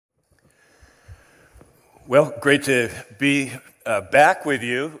Well, great to be back with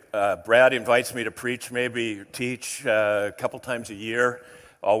you. Brad invites me to preach, maybe teach a couple times a year.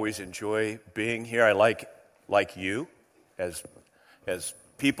 Always enjoy being here. I like you as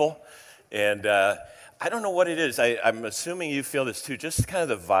people, and I don't know what it is. I'm assuming you feel this too. Just kind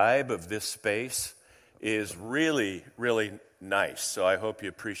of the vibe of this space is really, really nice. So I hope you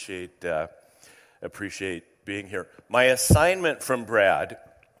appreciate being here. My assignment from Brad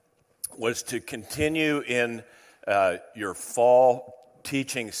was to continue in your fall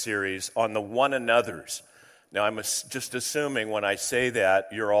teaching series on the one another's. Now, I'm just assuming when I say that,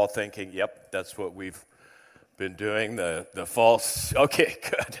 you're all thinking, yep, that's what we've been doing, the fall. Okay,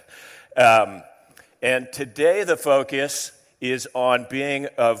 good. And today the focus is on being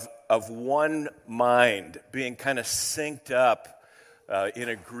of one mind, being kind of synced up in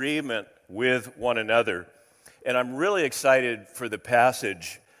agreement with one another. And I'm really excited for the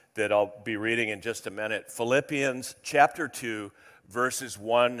passage that I'll be reading in just a minute. Philippians chapter 2, verses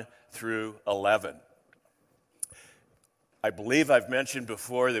 1 through 11. I believe I've mentioned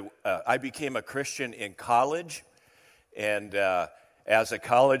before that I became a Christian in college, and as a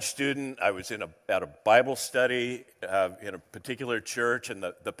college student, I was at a Bible study in a particular church, and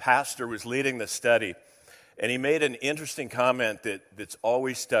the pastor was leading the study, and he made an interesting comment that's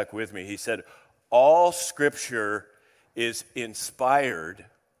always stuck with me. He said, all Scripture is inspired,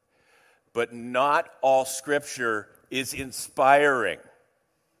 but not all Scripture is inspiring.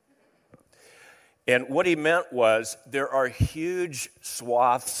 And what he meant was there are huge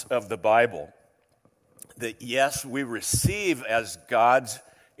swaths of the Bible that, yes, we receive as God's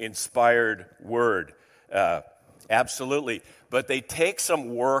inspired word. Absolutely. But they take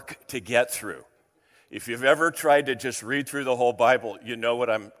some work to get through. If you've ever tried to just read through the whole Bible, you know what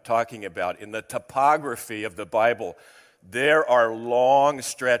I'm talking about. In the topography of the Bible, there are long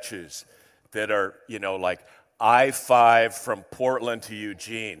stretches that are, like I-5 from Portland to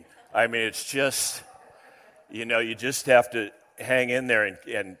Eugene. I mean, it's just, you just have to hang in there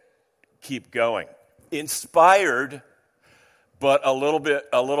and keep going. Inspired, but a little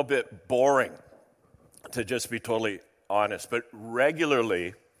bit boring, to just be totally honest. But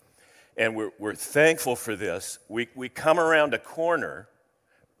regularly, and we're thankful for this, we come around a corner,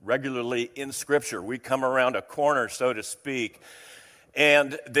 regularly in Scripture, we come around a corner, so to speak,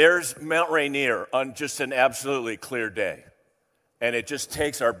 and there's Mount Rainier on just an absolutely clear day. And it just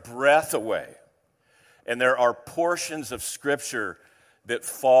takes our breath away. And there are portions of Scripture that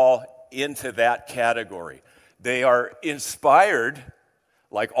fall into that category. They are inspired,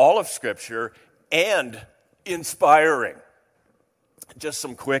 like all of Scripture, and inspiring. Just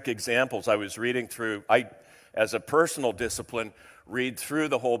some quick examples. I was reading through, as a personal discipline, read through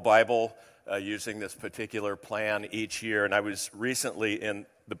the whole Bible using this particular plan each year. And I was recently in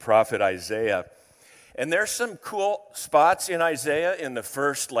the prophet Isaiah. And there's some cool spots in Isaiah in the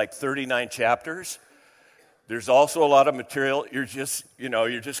first 39 chapters. There's also a lot of material you're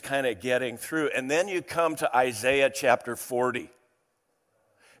just kind of getting through. And then you come to Isaiah chapter 40.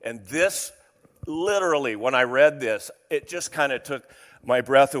 And this, literally, when I read this, it just kind of took my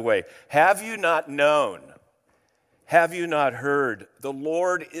breath away. Have you not known? Have you not heard? The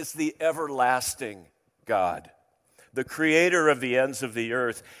Lord is the everlasting God, the creator of the ends of the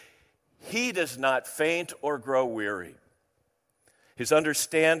earth. He does not faint or grow weary. His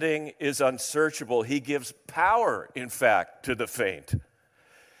understanding is unsearchable. He gives power, in fact, to the faint.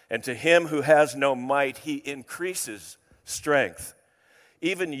 And to him who has no might, he increases strength.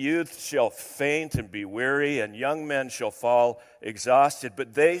 Even youth shall faint and be weary, and young men shall fall exhausted.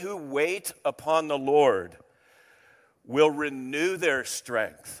 But they who wait upon the Lord will renew their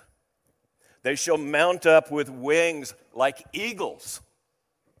strength. They shall mount up with wings like eagles.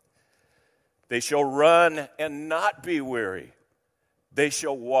 They shall run and not be weary. They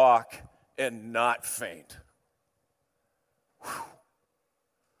shall walk and not faint. Whew.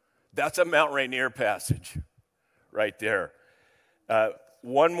 That's a Mount Rainier passage right there.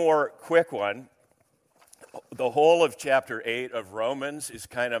 One more quick one. The whole of chapter 8 of Romans is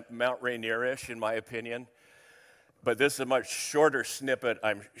kind of Mount Rainier-ish, in my opinion. But this is a much shorter snippet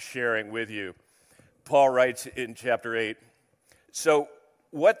I'm sharing with you. Paul writes in chapter 8, so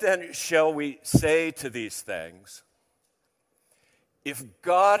what then shall we say to these things? If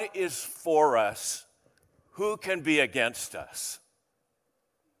God is for us, who can be against us?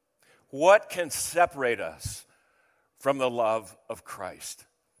 What can separate us from the love of Christ?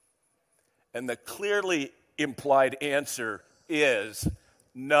 And the clearly implied answer is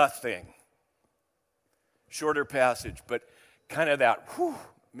nothing. Shorter passage, but kind of that,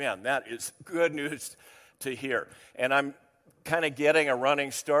 man, that is good news to hear. And I'm kind of getting a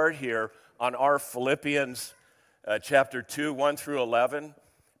running start here on our Philippians chapter 2, 1 through 11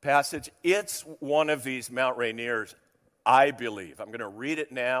 passage. It's one of these Mount Rainiers, I believe. I'm going to read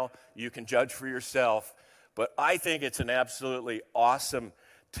it now. You can judge for yourself. But I think it's an absolutely awesome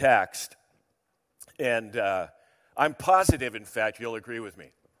text. And I'm positive, in fact, you'll agree with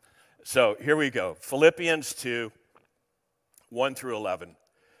me. So here we go. Philippians 2, 1 through 11.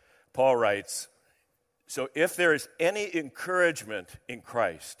 Paul writes, "So if there is any encouragement in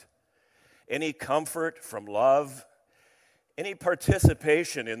Christ, any comfort from love, any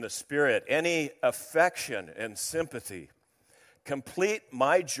participation in the Spirit, any affection and sympathy, complete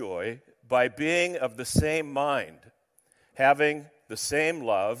my joy by being of the same mind, having the same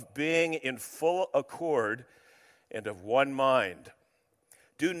love, being in full accord and of one mind.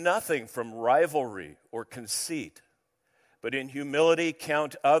 Do nothing from rivalry or conceit, but in humility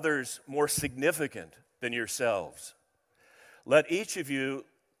count others more significant than yourselves. Let each of you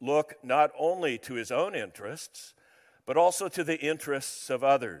look not only to his own interests, but also to the interests of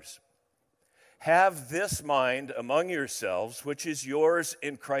others. Have this mind among yourselves, which is yours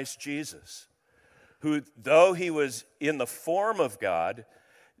in Christ Jesus, who, though he was in the form of God,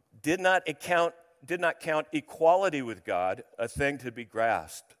 did not count equality with God a thing to be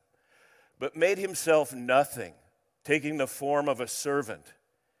grasped, but made himself nothing, taking the form of a servant,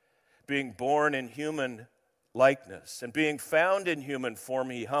 being born in human likeness, and being found in human form,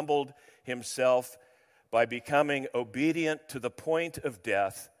 he humbled himself by becoming obedient to the point of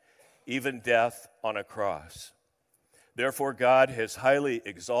death, even death on a cross. Therefore God has highly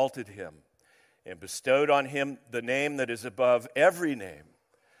exalted him and bestowed on him the name that is above every name,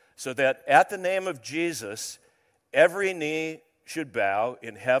 so that at the name of Jesus every knee should bow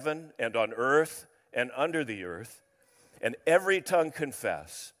in heaven and on earth and under the earth, and every tongue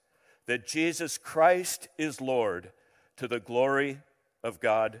confess that Jesus Christ is Lord, to the glory of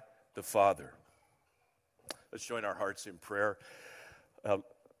God the Father." Let's join our hearts in prayer.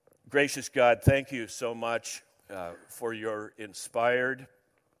 Gracious God, thank you so much for your inspired,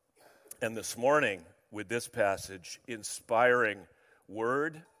 and this morning with this passage, inspiring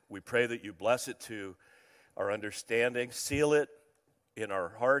word. We pray that you bless it to our understanding, seal it in our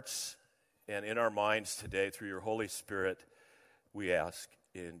hearts and in our minds today through your Holy Spirit, we ask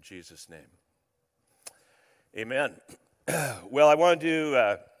in Jesus' name. Amen. Well, I want to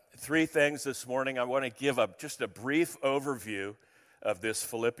do three things this morning. I want to give just a brief overview of this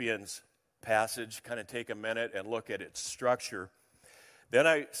Philippians passage, kind of take a minute and look at its structure.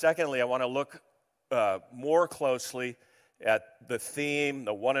 Then secondly, I want to look more closely at the theme,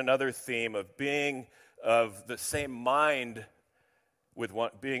 the one another theme of being of the same mind with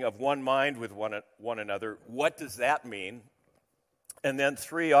being of one mind with one another. What does that mean? And then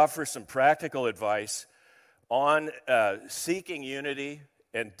three, offer some practical advice on seeking unity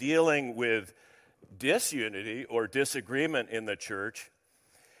and dealing with disunity or disagreement in the church.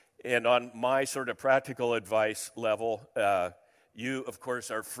 And on my sort of practical advice level, you, of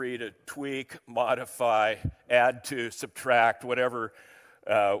course, are free to tweak, modify, add to, subtract, whatever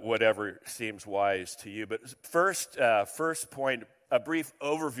seems wise to you. But first point, a brief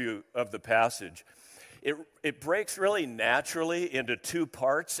overview of the passage. It breaks really naturally into two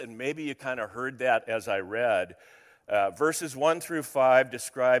parts, and maybe you kind of heard that as I read. Verses 1 through 5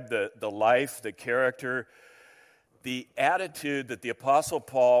 describe the life, the character, the attitude that the Apostle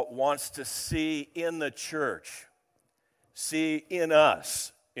Paul wants to see in the church, see in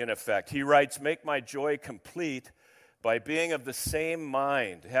us, in effect. He writes, "Make my joy complete by being of the same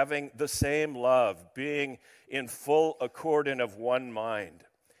mind, having the same love, being in full accord and of one mind.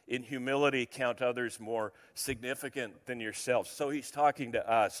 In humility, count others more significant than yourselves." So he's talking to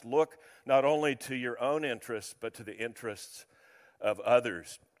us. Look not only to your own interests, but to the interests of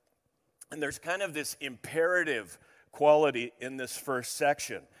others. And there's kind of this imperative quality in this first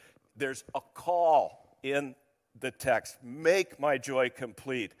section. There's a call in the text. Make my joy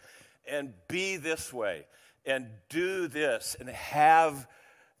complete, and be this way, and do this, and have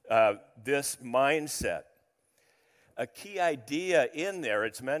this mindset. A key idea in there,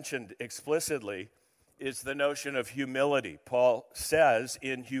 it's mentioned explicitly, is the notion of humility. Paul says,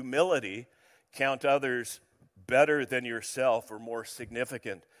 in humility, count others better than yourself or more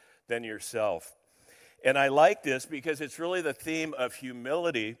significant than yourself. And I like this because it's really the theme of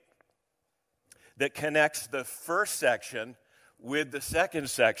humility that connects the first section with the second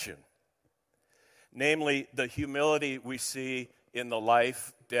section. Namely, the humility we see in the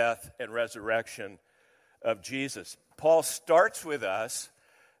life, death, and resurrection of Jesus. Paul starts with us,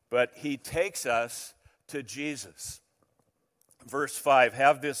 but he takes us to Jesus. Verse 5,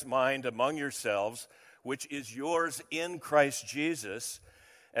 "Have this mind among yourselves, which is yours in Christ Jesus.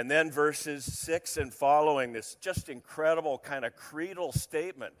 And then verses 6 and following, this just incredible kind of creedal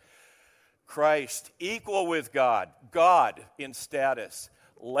statement. Christ, equal with God, God in status,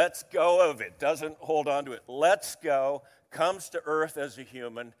 lets go of it, doesn't hold on to it, lets go, comes to earth as a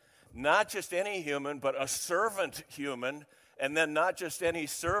human, not just any human, but a servant human, and then not just any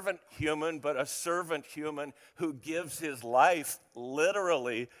servant human, but a servant human who gives his life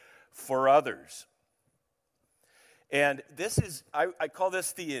literally for others. And this is, I call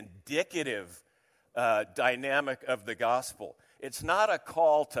this the indicative dynamic of the gospel. It's not a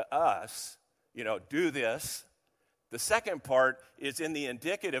call to us, do this. The second part is in the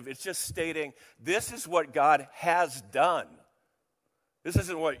indicative. It's just stating this is what God has done. This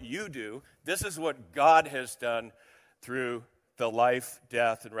isn't what you do. This is what God has done through the life,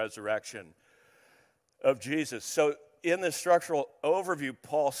 death, and resurrection of Jesus. So in the structural overview,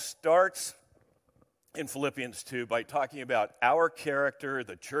 Paul starts in Philippians 2 by talking about our character,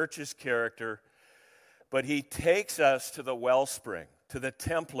 the church's character, but he takes us to the wellspring, to the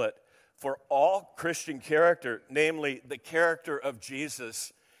template for all Christian character, namely the character of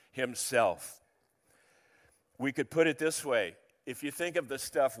Jesus himself. We could put it this way. If you think of the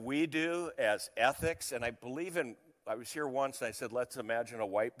stuff we do as ethics, and I was here once and I said, let's imagine a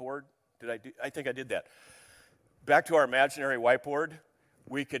whiteboard. I think I did that. Back to our imaginary whiteboard,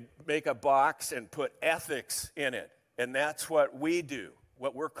 we could make a box and put ethics in it. And that's what we do,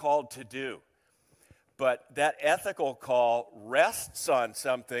 what we're called to do. But that ethical call rests on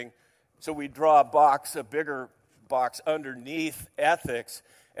something. So we draw a bigger box underneath ethics,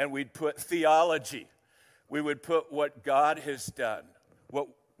 and we'd put theology. We would put what God has done. What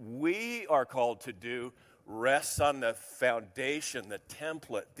we are called to do rests on the foundation, the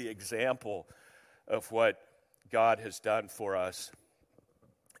template, the example of what God has done for us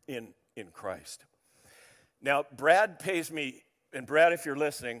in Christ. Now, Brad pays me, and Brad, if you're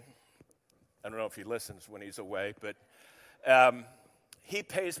listening, I don't know if he listens when he's away, but he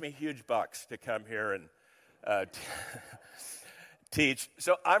pays me huge bucks to come here and teach.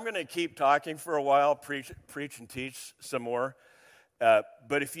 So I'm going to keep talking for a while, preach and teach some more.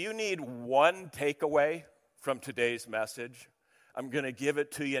 But if you need one takeaway from today's message, I'm going to give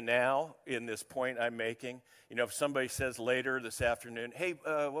it to you now in this point I'm making. If somebody says later this afternoon, hey,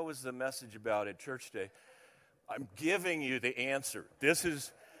 what was the message about at church today? I'm giving you the answer. This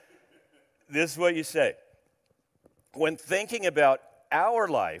is what you say. When thinking about our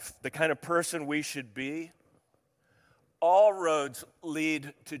life, the kind of person we should be, all roads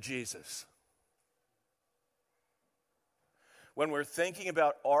lead to Jesus. When we're thinking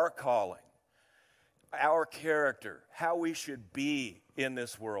about our calling, our character, how we should be in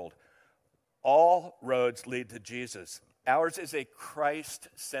this world, all roads lead to Jesus. Ours is a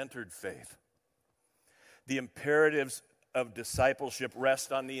Christ-centered faith. The imperatives of discipleship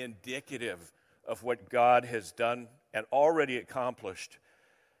rest on the indicative of what God has done and already accomplished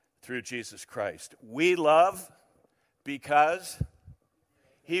through Jesus Christ. We love because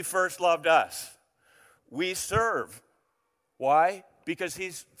he first loved us. We serve. Why? Because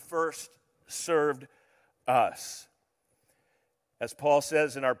he's first served us. As Paul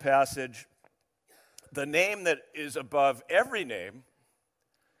says in our passage, the name that is above every name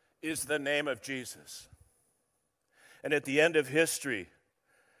is the name of Jesus. And at the end of history,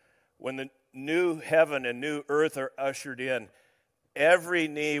 when the new heaven and new earth are ushered in, every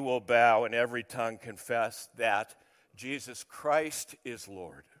knee will bow and every tongue confess that Jesus Christ is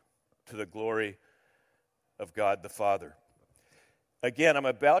Lord, to the glory of God the Father. Again, I'm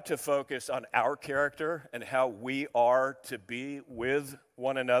about to focus on our character and how we are to be with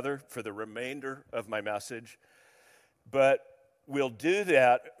one another for the remainder of my message. But we'll do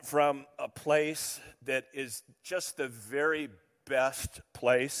that from a place that is just the very best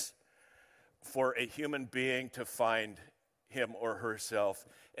place for a human being to find him or herself.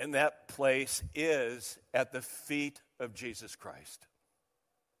 And that place is at the feet of Jesus Christ.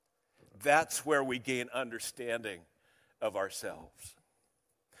 That's where we gain understanding of ourselves.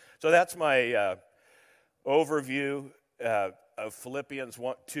 So that's my overview of Philippians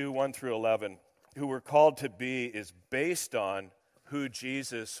 2, 1 through 11. Who we're called to be is based on who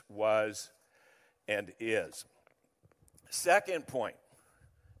Jesus was and is. Second point,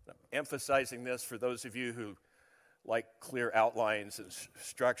 I'm emphasizing this for those of you who like clear outlines and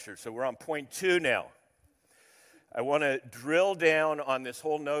structure. So we're on point 2 now. I want to drill down on this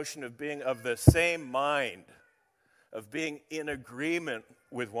whole notion of being of the same mind, of being in agreement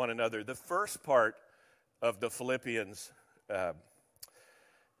with one another. The first part of the Philippians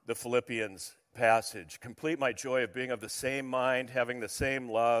the Philippians passage. Complete my joy of being of the same mind, having the same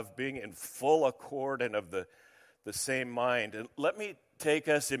love, being in full accord and of the same mind. And let me take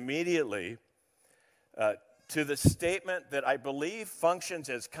us immediately to the statement that I believe functions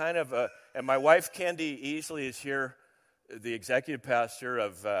as kind of and my wife Candy Easley is here, the executive pastor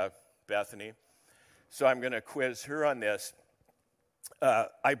of Bethany, so I'm going to quiz her on this.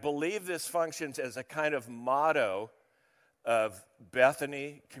 I believe this functions as a kind of motto of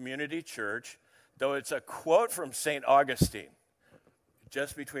Bethany Community Church, though it's a quote from St. Augustine.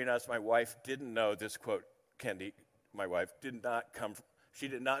 Just between us, my wife didn't know this quote. Candy, my wife, she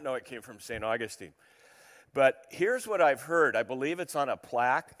did not know it came from St. Augustine. But here's what I've heard. I believe it's on a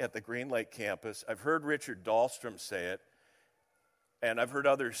plaque at the Green Lake campus. I've heard Richard Dahlstrom say it, and I've heard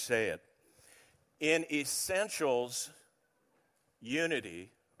others say it. In essentials,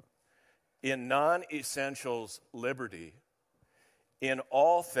 unity. In non-essentials, liberty. In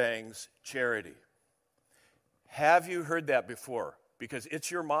all things, charity. Have you heard that before? Because it's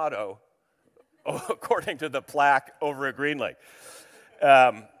your motto, according to the plaque over at Green Lake.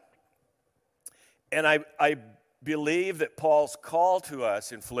 And I believe that Paul's call to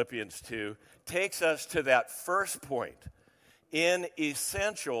us in Philippians 2 takes us to that first point. In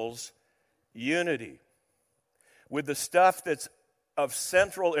essentials, unity. With the stuff that's of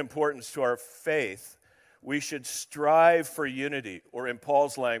central importance to our faith, we should strive for unity, or in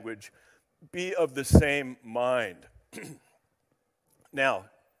Paul's language, be of the same mind. Now,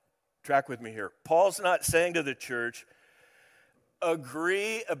 track with me here. Paul's not saying to the church,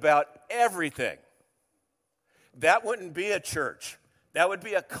 agree about everything. That wouldn't be a church. That would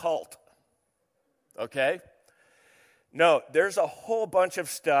be a cult. Okay? No, there's a whole bunch of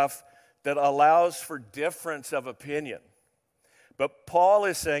stuff that allows for difference of opinion. But Paul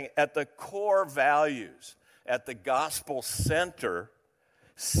is saying at the core values, at the gospel center,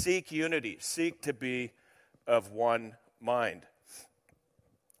 seek unity, seek to be of one mind.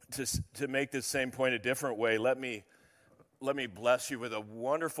 To make this same point a different way, let me bless you with a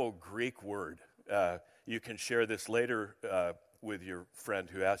wonderful Greek word. You can share this later with your friend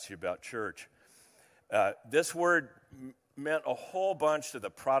who asks you about church. This word meant a whole bunch to the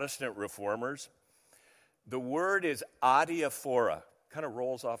Protestant reformers. The word is adiaphora, kind of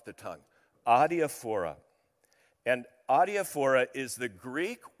rolls off the tongue. Adiaphora. And adiaphora is the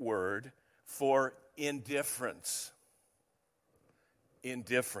Greek word for indifference.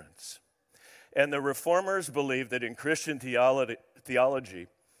 Indifference. And the reformers believe that in Christian theology,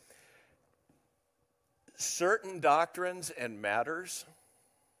 certain doctrines and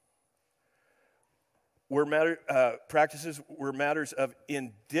practices were matters of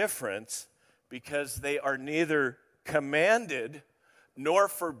indifference because they are neither commanded nor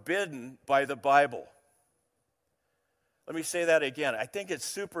forbidden by the Bible. Let me say that again. I think it's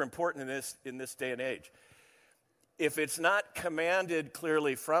super important in this day and age. If it's not commanded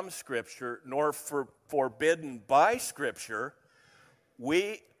clearly from Scripture nor forbidden by Scripture,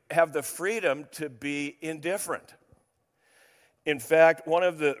 we have the freedom to be indifferent. In fact, one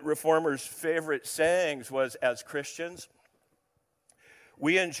of the reformers' favorite sayings was, as Christians,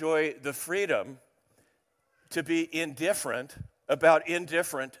 we enjoy the freedom to be indifferent about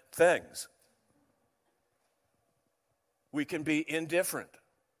indifferent things. We can be indifferent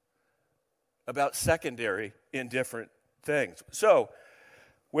about secondary indifferent things. So,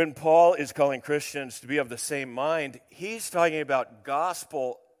 when Paul is calling Christians to be of the same mind, he's talking about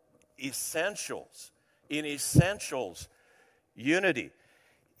gospel essentials. In essentials, unity.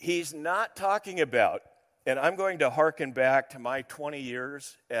 He's not talking about, and I'm going to hearken back to my 20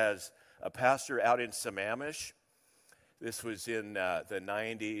 years as a pastor out in Sammamish. This was in the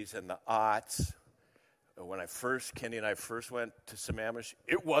 90s and the aughts. When Kenny and I first went to Sammamish,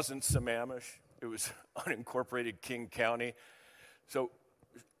 it wasn't Sammamish. It was unincorporated King County. So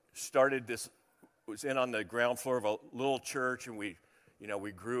started this, was in on the ground floor of a little church, and we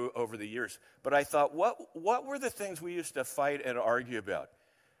grew over the years. But I thought, what were the things we used to fight and argue about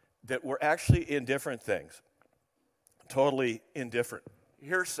that were actually indifferent things? Totally indifferent.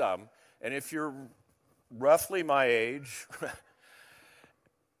 Here's some, and if you're roughly my age,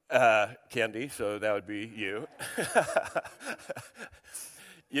 Kendi, so that would be you.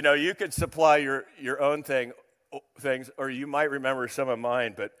 You could supply your own things, or you might remember some of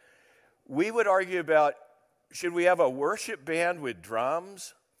mine, but we would argue about, should we have a worship band with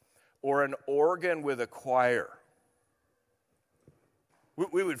drums or an organ with a choir?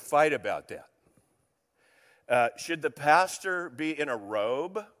 We would fight about that. Should the pastor be in a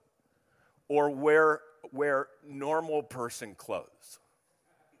robe or wear normal person clothes?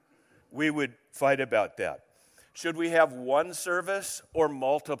 We would fight about that. Should we have one service or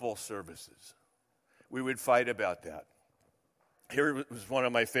multiple services? We would fight about that. Here was one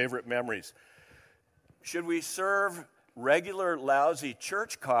of my favorite memories. Should we serve regular lousy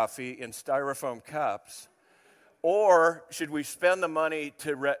church coffee in styrofoam cups, or should we spend the money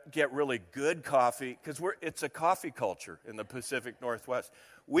to get really good coffee? Because it's a coffee culture in the Pacific Northwest.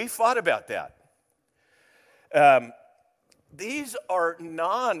 We fought about that. These are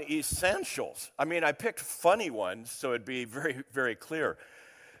non-essentials. I mean, I picked funny ones, so it'd be very, very clear.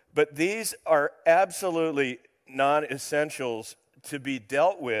 But these are absolutely non-essentials to be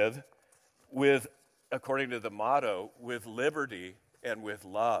dealt with, according to the motto, with liberty and with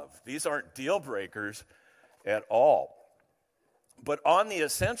love. These aren't deal breakers at all. But on the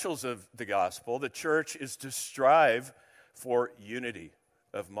essentials of the gospel, the church is to strive for unity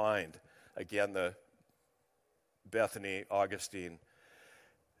of mind. Again, the Bethany, Augustine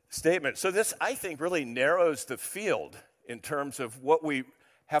statement. So this, I think, really narrows the field in terms of what we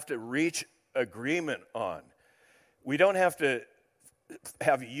have to reach agreement on. We don't have to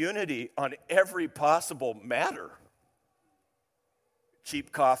have unity on every possible matter.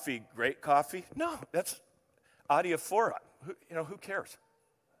 Cheap coffee, great coffee? No, that's adiaphora. Who cares?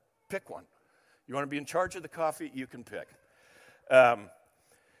 Pick one. You want to be in charge of the coffee? You can pick.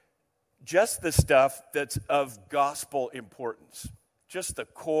 Just the stuff that's of gospel importance. Just the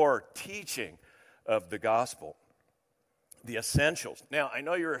core teaching of the gospel. The essentials. Now, I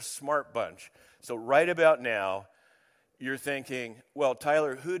know you're a smart bunch, so right about now, you're thinking, well,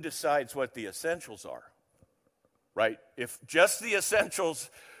 Tyler, who decides what the essentials are? Right? If just the essentials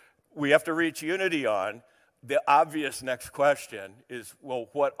we have to reach unity on, the obvious next question is, well,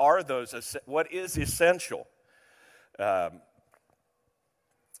 what are those? What is essential?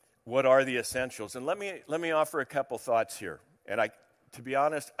 What are the essentials? And let me offer a couple thoughts here. And to be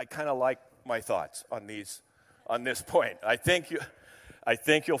honest, I kind of like my thoughts on this point. I think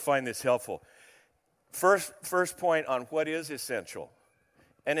you'll find this helpful. First point on what is essential.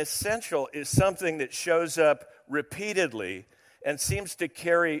 An essential is something that shows up repeatedly and seems to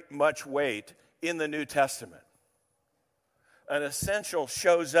carry much weight in the New Testament. An essential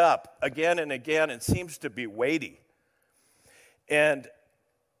shows up again and again and seems to be weighty. And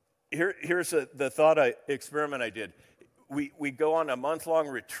here's the thought experiment I did. We go on a month-long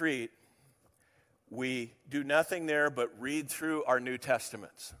retreat. We do nothing there but read through our New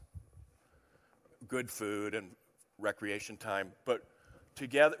Testaments. Good food and recreation time. But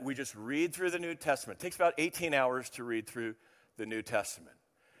together, we just read through the New Testament. It takes about 18 hours to read through the New Testament.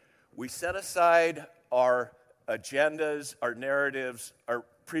 We set aside our agendas, our narratives, our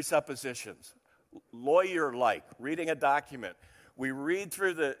presuppositions. Lawyer-like, reading a document. We read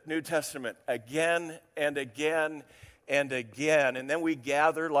through the New Testament again and again and again, and then we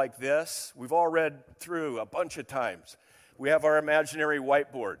gather like this. We've all read through a bunch of times. We have our imaginary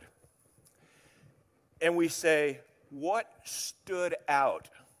whiteboard. And we say, what stood out?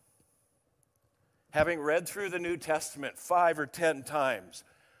 Having read through the New Testament 5 or 10 times,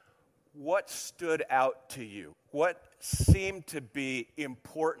 what stood out to you? What seemed to be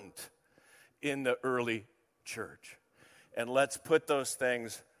important in the early church? And let's put those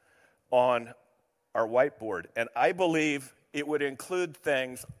things on our whiteboard. And I believe it would include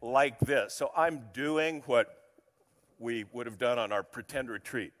things like this. So I'm doing what we would have done on our pretend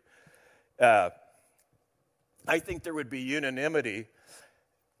retreat. I think there would be unanimity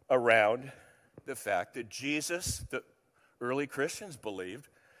around the fact that Jesus, the early Christians believed,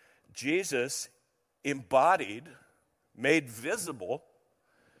 Jesus embodied, made visible,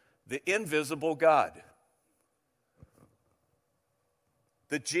 the invisible God.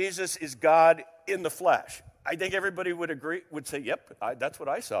 That Jesus is God in the flesh. I think everybody would say, yep, that's what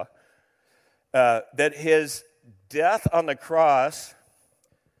I saw. That his death on the cross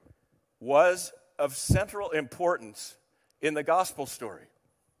was of central importance in the gospel story.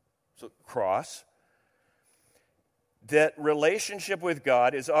 So, cross. That relationship with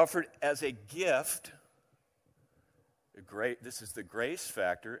God is offered as a gift. This is the grace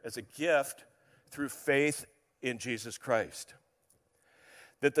factor, as a gift through faith in Jesus Christ.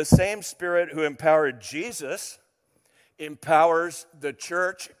 That the same Spirit who empowered Jesus empowers the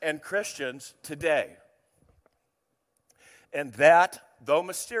church and Christians today. And that, though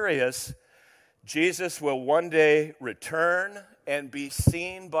mysterious, Jesus will one day return and be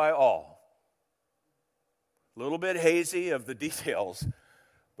seen by all. A little bit hazy of the details,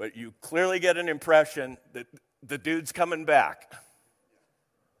 but you clearly get an impression that the dude's coming back.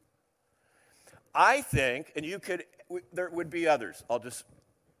 I think, and there would be others, I'll just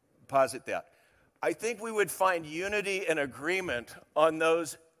posit that. I think we would find unity and agreement on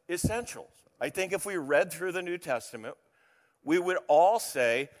those essentials. I think if we read through the New Testament, we would all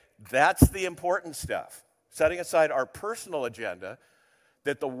say that's the important stuff. Setting aside our personal agenda,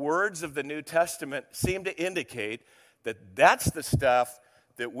 that the words of the New Testament seem to indicate that that's the stuff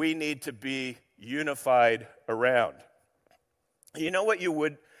that we need to be unified around. You know what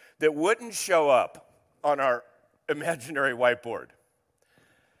that wouldn't show up on our imaginary whiteboard?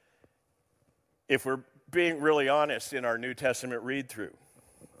 If we're being really honest in our New Testament read-through,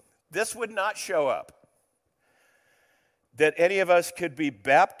 this would not show up. That any of us could be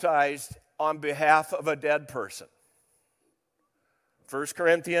baptized on behalf of a dead person. 1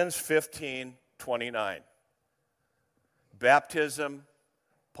 Corinthians 15:29. Baptism,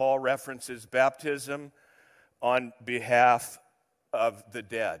 Paul references baptism on behalf of the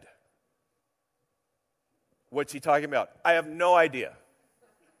dead. What's he talking about? I have no idea.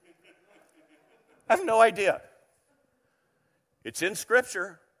 I have no idea. It's in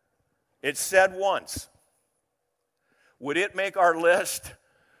Scripture. It's said once. Would it make our list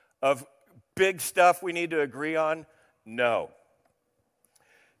of big stuff we need to agree on? No.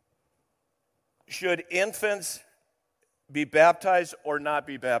 Should infants be baptized or not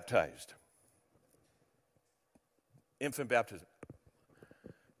be baptized? Infant baptism.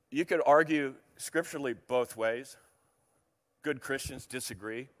 You could argue scripturally both ways. Good Christians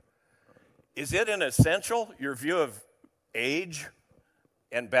disagree. Is it an essential, your view of age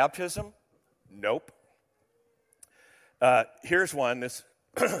and baptism? Nope. Here's one. This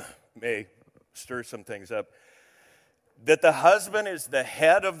may stir some things up. That the husband is the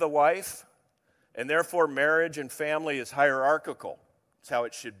head of the wife, and therefore marriage and family is hierarchical. It's how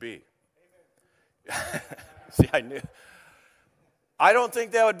it should be. See, I knew. I don't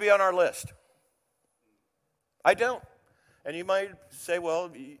think that would be on our list. I don't. And you might say,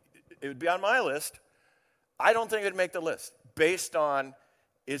 well, it would be on my list. I don't think it would make the list. Based on,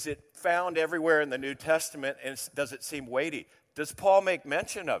 is it found everywhere in the New Testament, and does it seem weighty? Does Paul make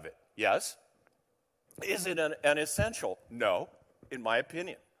mention of it? Yes. Is it an essential? No, in my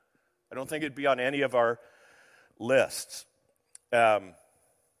opinion. I don't think it'd be on any of our lists.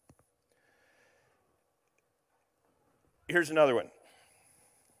 Here's another one.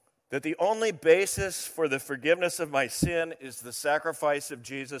 That the only basis for the forgiveness of my sin is the sacrifice of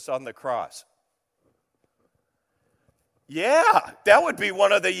Jesus on the cross. Yeah, that would be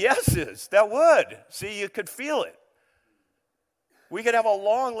one of the yeses. That would. See, you could feel it. We could have a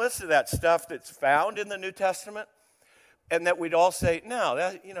long list of that stuff that's found in the New Testament, and that we'd all say, no,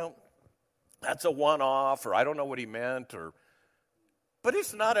 that's a one-off, or I don't know what he meant, but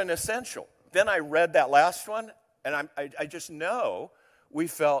it's not an essential. Then I read that last one, and I just know we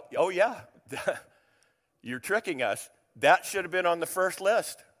felt, oh yeah, you're tricking us. That should have been on the first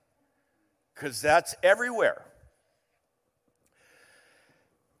list, because that's everywhere.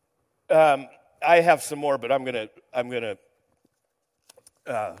 I have some more, but I'm gonna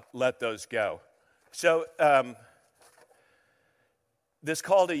let those go. So this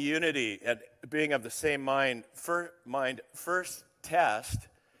call to unity and being of the same mind, first test,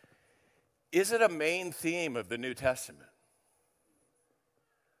 is it a main theme of the New Testament?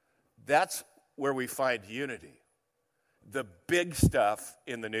 That's where we find unity, the big stuff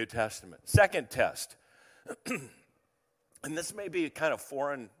in the New Testament. Second test, and this may be kind of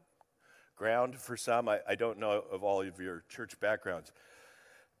foreign ground for some. I don't know of all of your church backgrounds.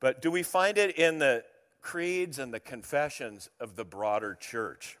 But do we find it in the creeds and the confessions of the broader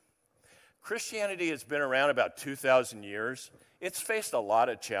church? Christianity has been around about 2,000 years. It's faced a lot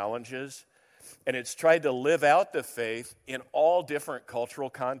of challenges, and it's tried to live out the faith in all different cultural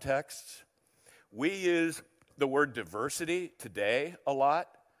contexts. We use the word diversity today a lot.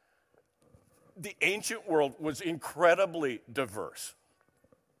 The ancient world was incredibly diverse.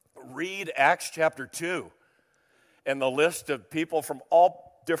 Read Acts chapter 2 and the list of people from all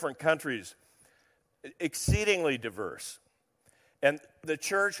different countries, exceedingly diverse. And the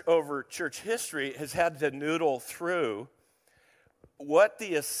church over church history has had to noodle through what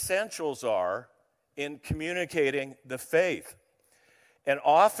the essentials are in communicating the faith. And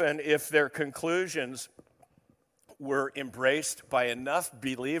often, if their conclusions were embraced by enough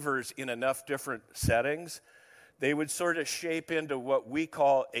believers in enough different settings, they would sort of shape into what we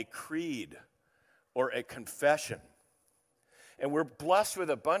call a creed or a confession. And we're blessed with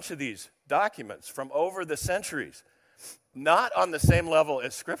a bunch of these documents from over the centuries, not on the same level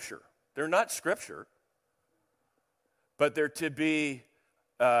as Scripture. They're not Scripture, but they're to be,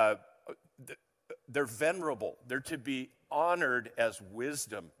 they're venerable. They're to be honored as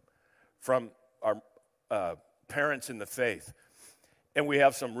wisdom from our parents in the faith. And we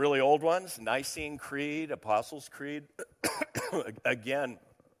have some really old ones, Nicene Creed, Apostles' Creed. Again,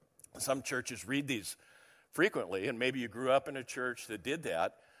 Some churches read these frequently, and maybe you grew up in a church that did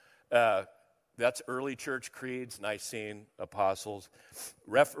that. That's early church creeds, Nicene, Apostles.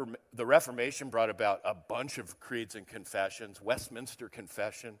 The Reformation brought about a bunch of creeds and confessions. Westminster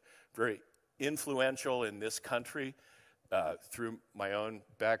Confession, very influential in this country through my own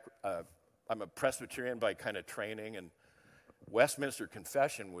I'm a Presbyterian by kind of training, and Westminster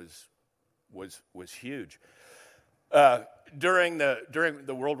Confession was huge. During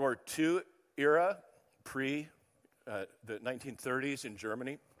the World War II era, the 1930s in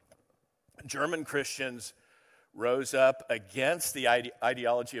Germany, German Christians rose up against the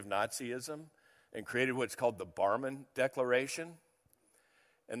ideology of Nazism and created what's called the Barmen Declaration.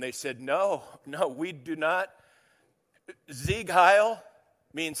 And they said, no, we do not. Sieg Heil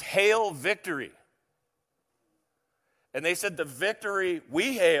means hail victory. And they said the victory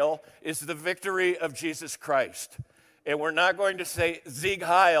we hail is the victory of Jesus Christ. And we're not going to say Sieg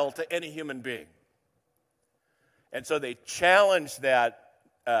Heil to any human being. And so they challenged that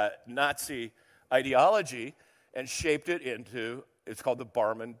Nazi ideology and shaped it into, it's called the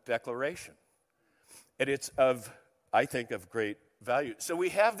Barmen Declaration. And it's I think, of great value. So we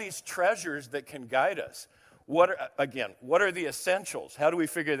have these treasures that can guide us. What are the essentials? How do we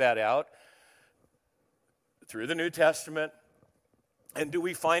figure that out? Through the New Testament. And do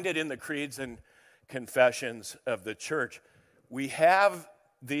we find it in the creeds and confessions of the church? We have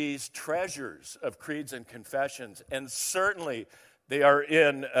these treasures of creeds and confessions, and certainly they're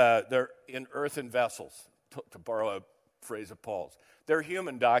in earthen vessels, to borrow a phrase of Paul's. They're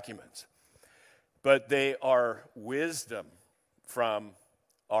human documents, but they are wisdom from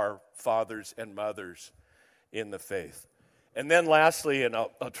our fathers and mothers in the faith. And then lastly, and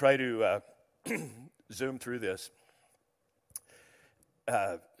I'll try to zoom through this.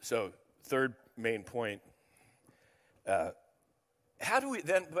 So third main point, how do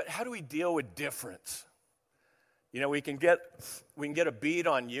we deal with difference? You know, we can get a beat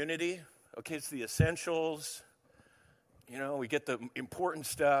on unity. Okay, it's the essentials. You know, we get the important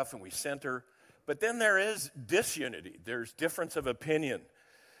stuff and we center. But then there is disunity. There's difference of opinion.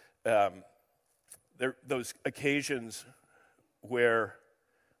 Those occasions where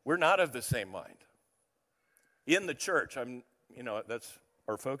we're not of the same mind. In the church, that's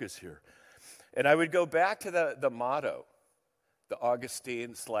our focus here. And I would go back to the motto, the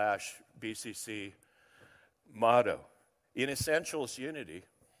Augustine / BCC motto. In essentials, unity.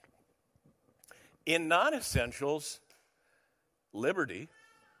 In non-essentials, liberty,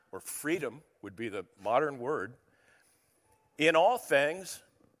 or freedom would be the modern word. In all things,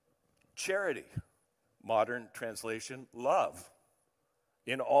 charity. Modern translation, love.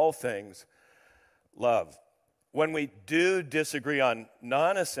 In all things, love. When we do disagree on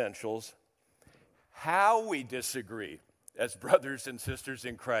non-essentials, how we disagree as brothers and sisters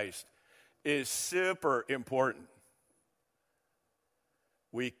in Christ is super important.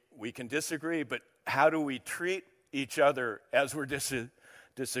 We can disagree, but how do we treat each other as we're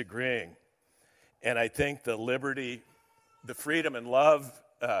disagreeing? And I think the liberty, the freedom and love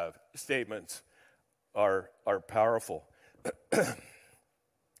statements are powerful.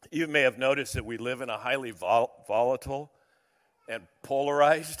 You may have noticed that we live in a highly volatile and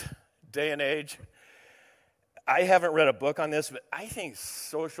polarized day and age. I haven't read a book on this, but I think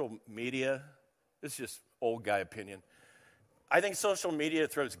social media, this is just old guy opinion, I think social media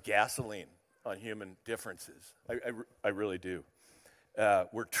throws gasoline on human differences. I really do.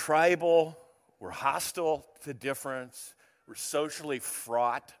 We're tribal, we're hostile to difference, we're socially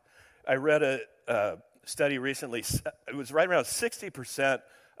fraught. I read a study recently, it was right around 60%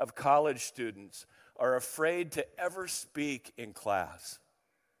 of college students are afraid to ever speak in class.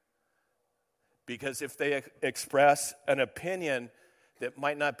 Because if they express an opinion that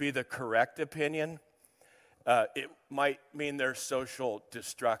might not be the correct opinion, it might mean their social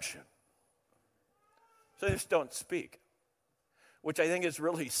destruction. So they just don't speak, which I think is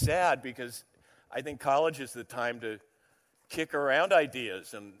really sad because I think college is the time to kick around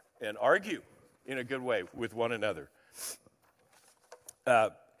ideas and argue in a good way with one another.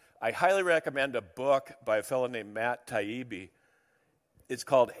 I highly recommend a book by a fellow named Matt Taibbi. It's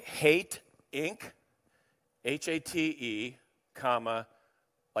called Hate Inc., H-A-T-E, comma,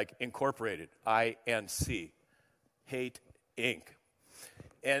 like incorporated, I-N-C, Hate Inc.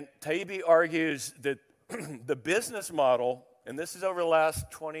 And Taibbi argues that the business model, and this is over the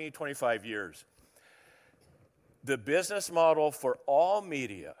last 20, 25 years, the business model for all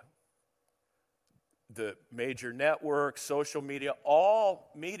media, the major networks, social media,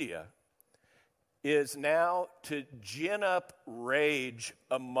 all media, is now to gin up rage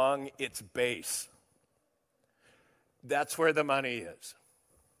among its base. That's where the money is.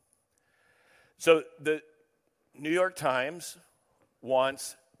 So the New York Times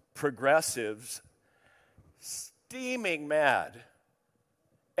wants progressives steaming mad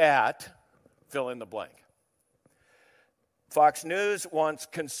at fill in the blank. Fox News wants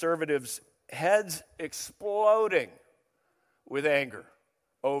conservatives' heads exploding with anger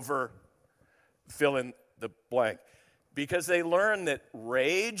over fill in the blank. Because they learn that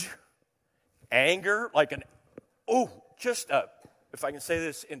rage, anger, like if I can say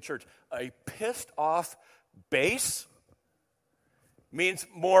this in church, a pissed off base means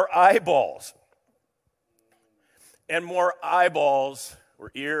more eyeballs. And more eyeballs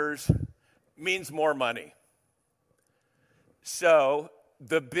or ears means more money. So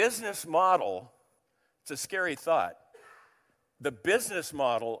the business model, it's a scary thought. The business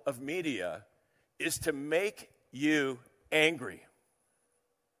model of media is to make you angry.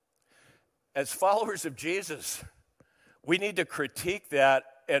 As followers of Jesus, we need to critique that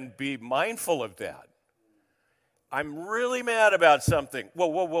and be mindful of that. I'm really mad about something.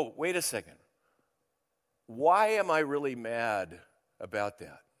 Whoa, wait a second. Why am I really mad about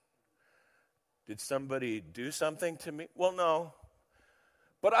that? Did somebody do something to me? Well, no.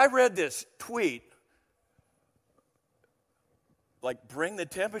 But I read this tweet, like, bring the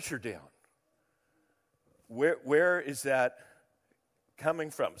temperature down. Where is that coming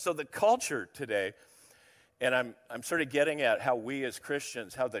from? So the culture today, and I'm sort of getting at how we as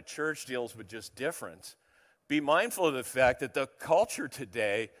Christians, how the church deals with just difference. Be mindful of the fact that the culture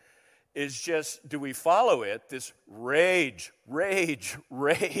today is just, do we follow it? This rage.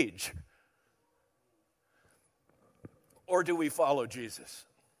 Or do we follow Jesus?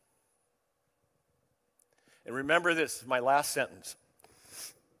 And remember this, my last sentence.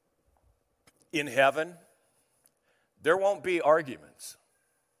 In heaven, there won't be arguments.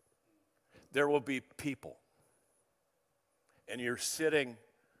 There will be people. And you're sitting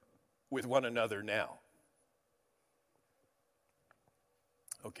with one another now.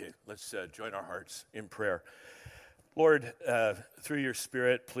 Okay, let's join our hearts in prayer. Lord, through your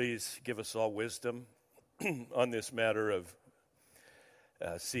Spirit, please give us all wisdom on this matter of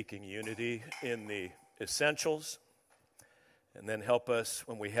seeking unity in the essentials, and then help us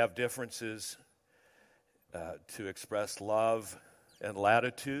when we have differences to express love and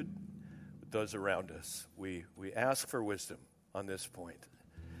latitude with those around us. We ask for wisdom on this point.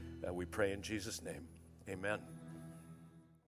 We pray in Jesus' name. Amen.